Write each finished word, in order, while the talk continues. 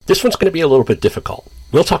This one's going to be a little bit difficult.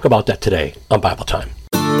 We'll talk about that today on Bible Time.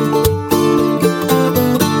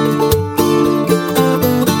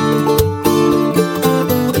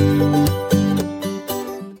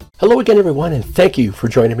 Hello again, everyone, and thank you for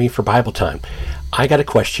joining me for Bible Time. I got a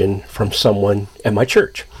question from someone at my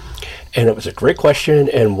church, and it was a great question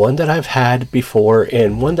and one that I've had before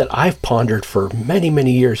and one that I've pondered for many,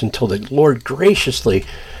 many years until the Lord graciously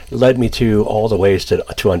led me to all the ways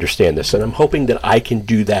to understand this. And I'm hoping that I can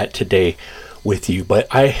do that today with you. But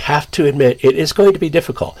I have to admit, it is going to be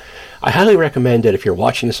difficult. I highly recommend that if you're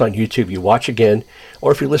watching this on YouTube, you watch again,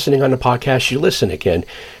 or if you're listening on the podcast, you listen again,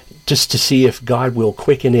 just to see if God will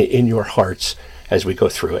quicken it in your hearts as we go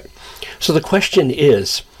through it. So the question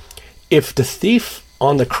is, if the thief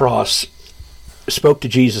on the cross spoke to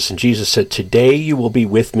Jesus and Jesus said, "Today you will be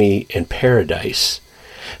with me in paradise,"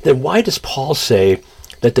 then why does Paul say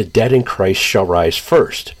that the dead in Christ shall rise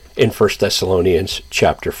first in 1 Thessalonians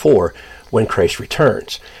chapter 4 when Christ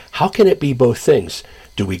returns? How can it be both things?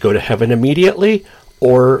 Do we go to heaven immediately,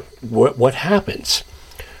 or what happens?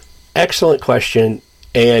 Excellent question.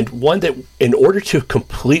 And one that, in order to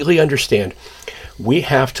completely understand, we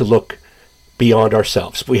have to look beyond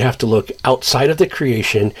ourselves. We have to look outside of the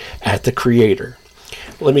creation at the Creator.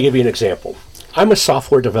 Let me give you an example. I'm a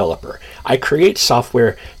software developer. I create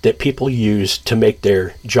software that people use to make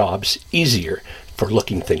their jobs easier, for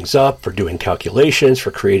looking things up, for doing calculations,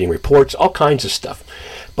 for creating reports, all kinds of stuff.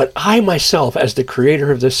 But I myself, as the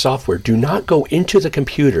creator of this software, do not go into the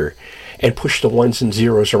computer and push the ones and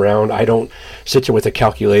zeros around. I don't sit there with a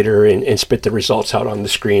calculator and spit the results out on the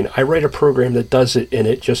screen. I write a program that does it, and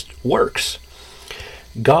it just works.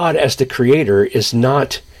 God, as the creator, is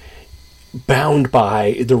not bound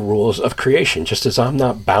by the rules of creation, just as I'm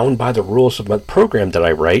not bound by the rules of my program that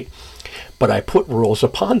I write, but I put rules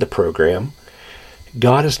upon the program.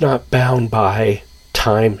 God is not bound by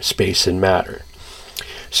time, space, and matter.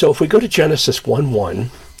 So if we go to Genesis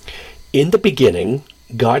 1:1, in the beginning,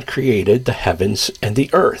 God created the heavens and the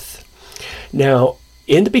earth. Now,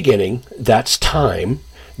 in the beginning, that's time.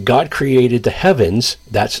 God created the heavens,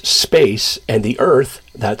 that's space, and the earth,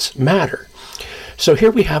 that's matter. So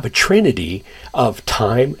here we have a trinity of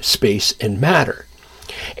time, space, and matter.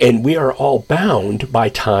 And we are all bound by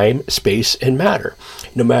time, space, and matter.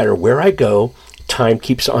 No matter where I go, time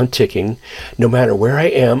keeps on ticking. No matter where I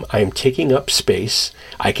am taking up space.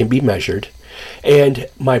 I can be measured. And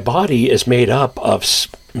my body is made up of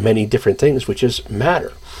many different things, which is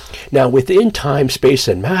matter. Now, within time, space,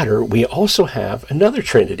 and matter, we also have another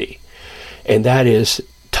trinity. And that is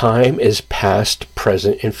time is past,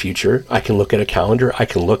 present, and future. I can look at a calendar. I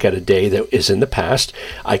can look at a day that is in the past.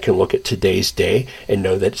 I can look at today's day and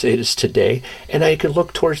know that it is today. And I can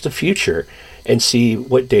look towards the future and see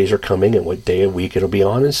what days are coming and what day of week it'll be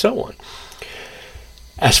on and so on.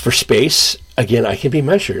 As for space, again, I can be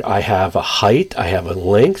measured. I have a height, I have a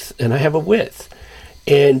length, and I have a width.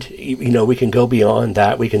 And, we can go beyond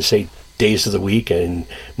that. We can say days of the week and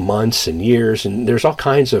months and years, and there's all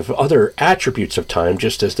kinds of other attributes of time,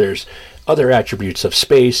 just as there's other attributes of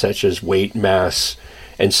space, such as weight, mass,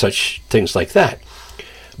 and such things like that.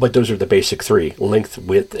 But those are the basic three: length,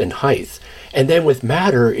 width, and height. And then with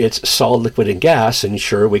matter, it's solid, liquid, and gas. And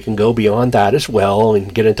sure, we can go beyond that as well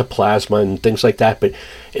and get into plasma and things like that. But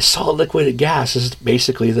it's solid, liquid, and gas is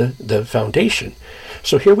basically the foundation.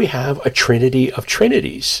 So here we have a trinity of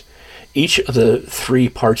trinities. Each of the three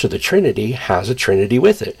parts of the trinity has a trinity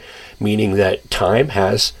with it, meaning that time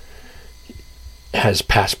has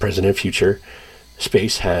past, present, and future.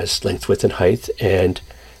 Space has length, width, and height. And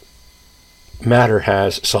matter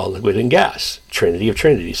has solid, liquid, and gas. Trinity of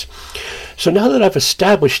trinities. So now that I've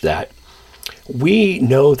established that, we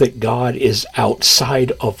know that God is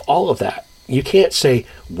outside of all of that. You can't say,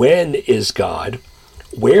 when is God?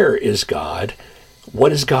 Where is God?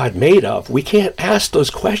 What is God made of? We can't ask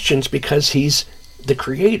those questions because He's the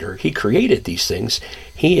creator. He created these things.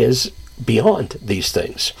 He is beyond these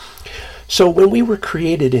things. So when we were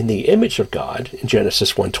created in the image of God, in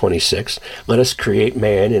Genesis 1:26, let us create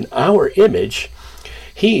man in our image.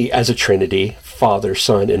 He, as a Trinity, Father,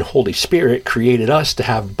 Son, and Holy Spirit, created us to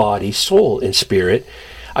have body, soul, and spirit,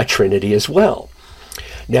 a Trinity as well.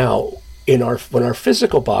 Now, when our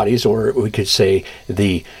physical bodies, or we could say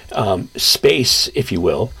the space, if you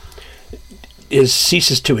will,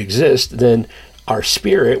 ceases to exist, then our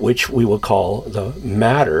spirit, which we will call the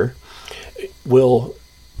matter,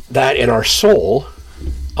 that and our soul,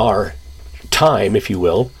 our time, if you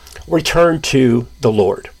will, return to the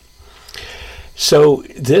Lord. So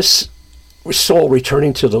this soul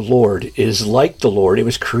returning to the Lord is like the Lord. It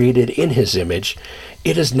was created in His image.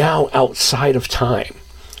 It is now outside of time.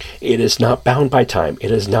 It is not bound by time.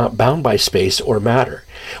 It is not bound by space or matter.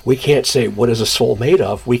 We can't say, what is a soul made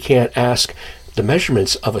of? We can't ask the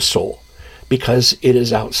measurements of a soul because it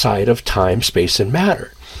is outside of time, space, and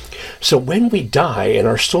matter. So when we die and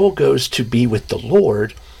our soul goes to be with the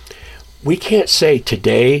Lord, we can't say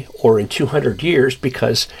today or in 200 years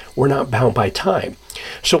because we're not bound by time.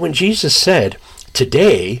 So when Jesus said,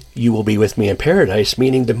 today you will be with me in paradise,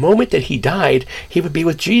 meaning the moment that he died, he would be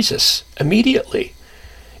with Jesus immediately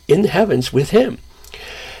in the heavens with him.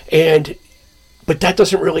 But that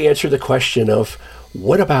doesn't really answer the question of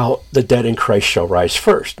what about the dead in Christ shall rise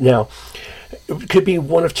first? Now, it could be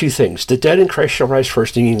one of two things. The dead in Christ shall rise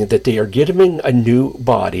first, meaning that they are given a new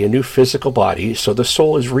body, a new physical body. So the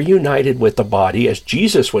soul is reunited with the body as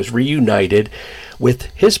Jesus was reunited with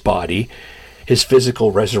his body, his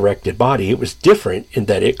physical resurrected body. It was different in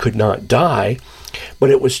that it could not die, but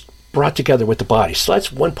it was brought together with the body. So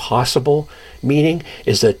that's one possible meaning,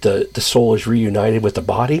 is that the soul is reunited with the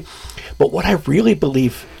body. But what I really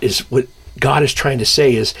believe is what God is trying to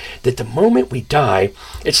say is that the moment we die,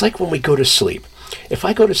 it's like when we go to sleep. If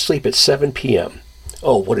I go to sleep at 7 p.m.,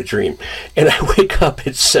 oh, what a dream, and I wake up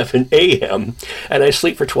at 7 a.m. and I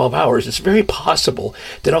sleep for 12 hours, it's very possible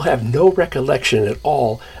that I'll have no recollection at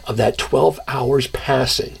all of that 12 hours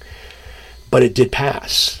passing. But it did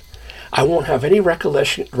pass. I won't have any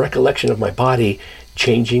recollection of my body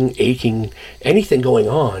changing, aching, anything going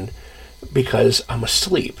on because I'm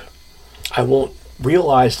asleep. I won't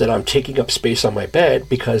realize that I'm taking up space on my bed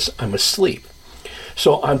because I'm asleep.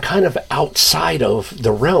 So I'm kind of outside of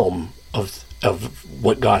the realm of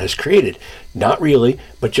what God has created. Not really,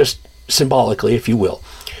 but just symbolically, if you will.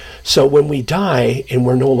 So when we die and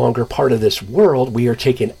we're no longer part of this world, we are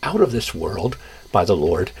taken out of this world by the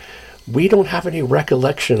Lord. We don't have any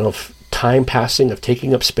recollection of time passing, of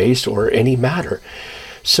taking up space or any matter.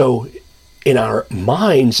 So in our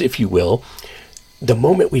minds, if you will, the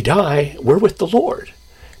moment we die, we're with the Lord.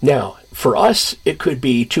 Now, for us, it could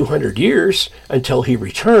be 200 years until he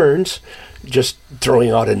returns. Just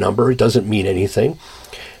throwing out a number, it doesn't mean anything.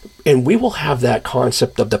 And we will have that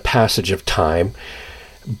concept of the passage of time,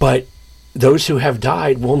 but those who have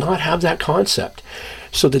died will not have that concept.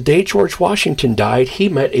 So the day George Washington died, he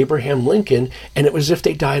met Abraham Lincoln, and it was as if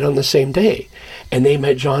they died on the same day. And they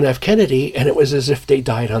met John F. Kennedy, and it was as if they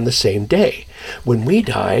died on the same day. When we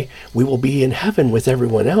die, we will be in heaven with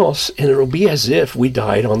everyone else, and it will be as if we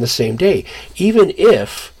died on the same day. Even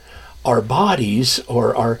if our bodies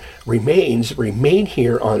or our remains remain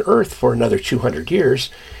here on earth for another 200 years,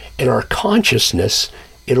 and our consciousness,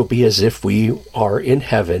 it'll be as if we are in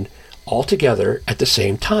heaven all together at the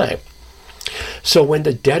same time. So when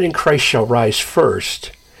the dead in Christ shall rise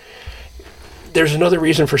first, there's another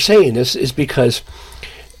reason for saying this, is because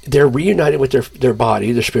they're reunited with their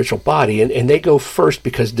body, their spiritual body, and they go first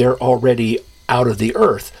because they're already out of the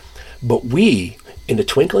earth. But we, in the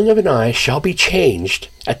twinkling of an eye, shall be changed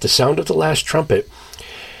at the sound of the last trumpet,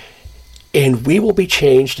 and we will be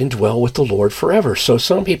changed and dwell with the Lord forever. So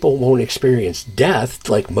some people won't experience death,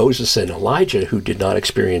 like Moses and Elijah, who did not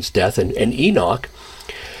experience death, and Enoch,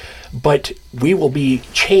 but we will be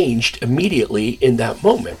changed immediately in that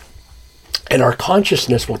moment. And our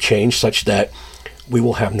consciousness will change such that we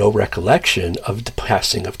will have no recollection of the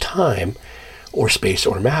passing of time or space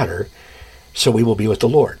or matter, so we will be with the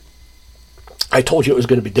Lord. I told you it was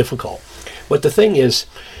going to be difficult. But the thing is,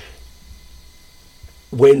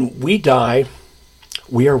 when we die,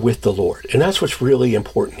 we are with the Lord. And that's what's really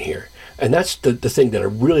important here. And that's the thing that I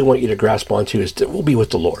really want you to grasp onto, is that we'll be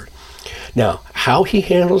with the Lord. Now, how he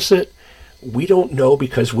handles it, we don't know,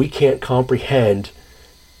 because we can't comprehend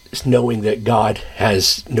knowing that God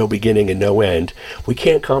has no beginning and no end. We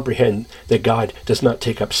can't comprehend that God does not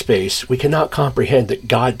take up space. We cannot comprehend that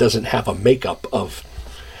God doesn't have a makeup of...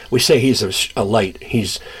 We say he's a light.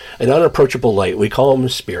 He's an unapproachable light. We call him a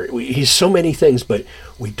spirit. He's so many things, but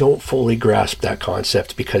we don't fully grasp that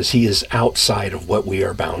concept because he is outside of what we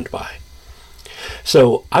are bound by.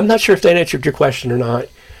 So I'm not sure if that answered your question or not,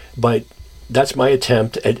 but that's my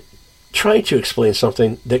attempt at trying to explain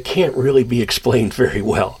something that can't really be explained very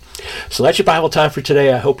well. So that's your Bible time for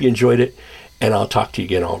today. I hope you enjoyed it, and I'll talk to you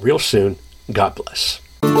again all real soon. God bless.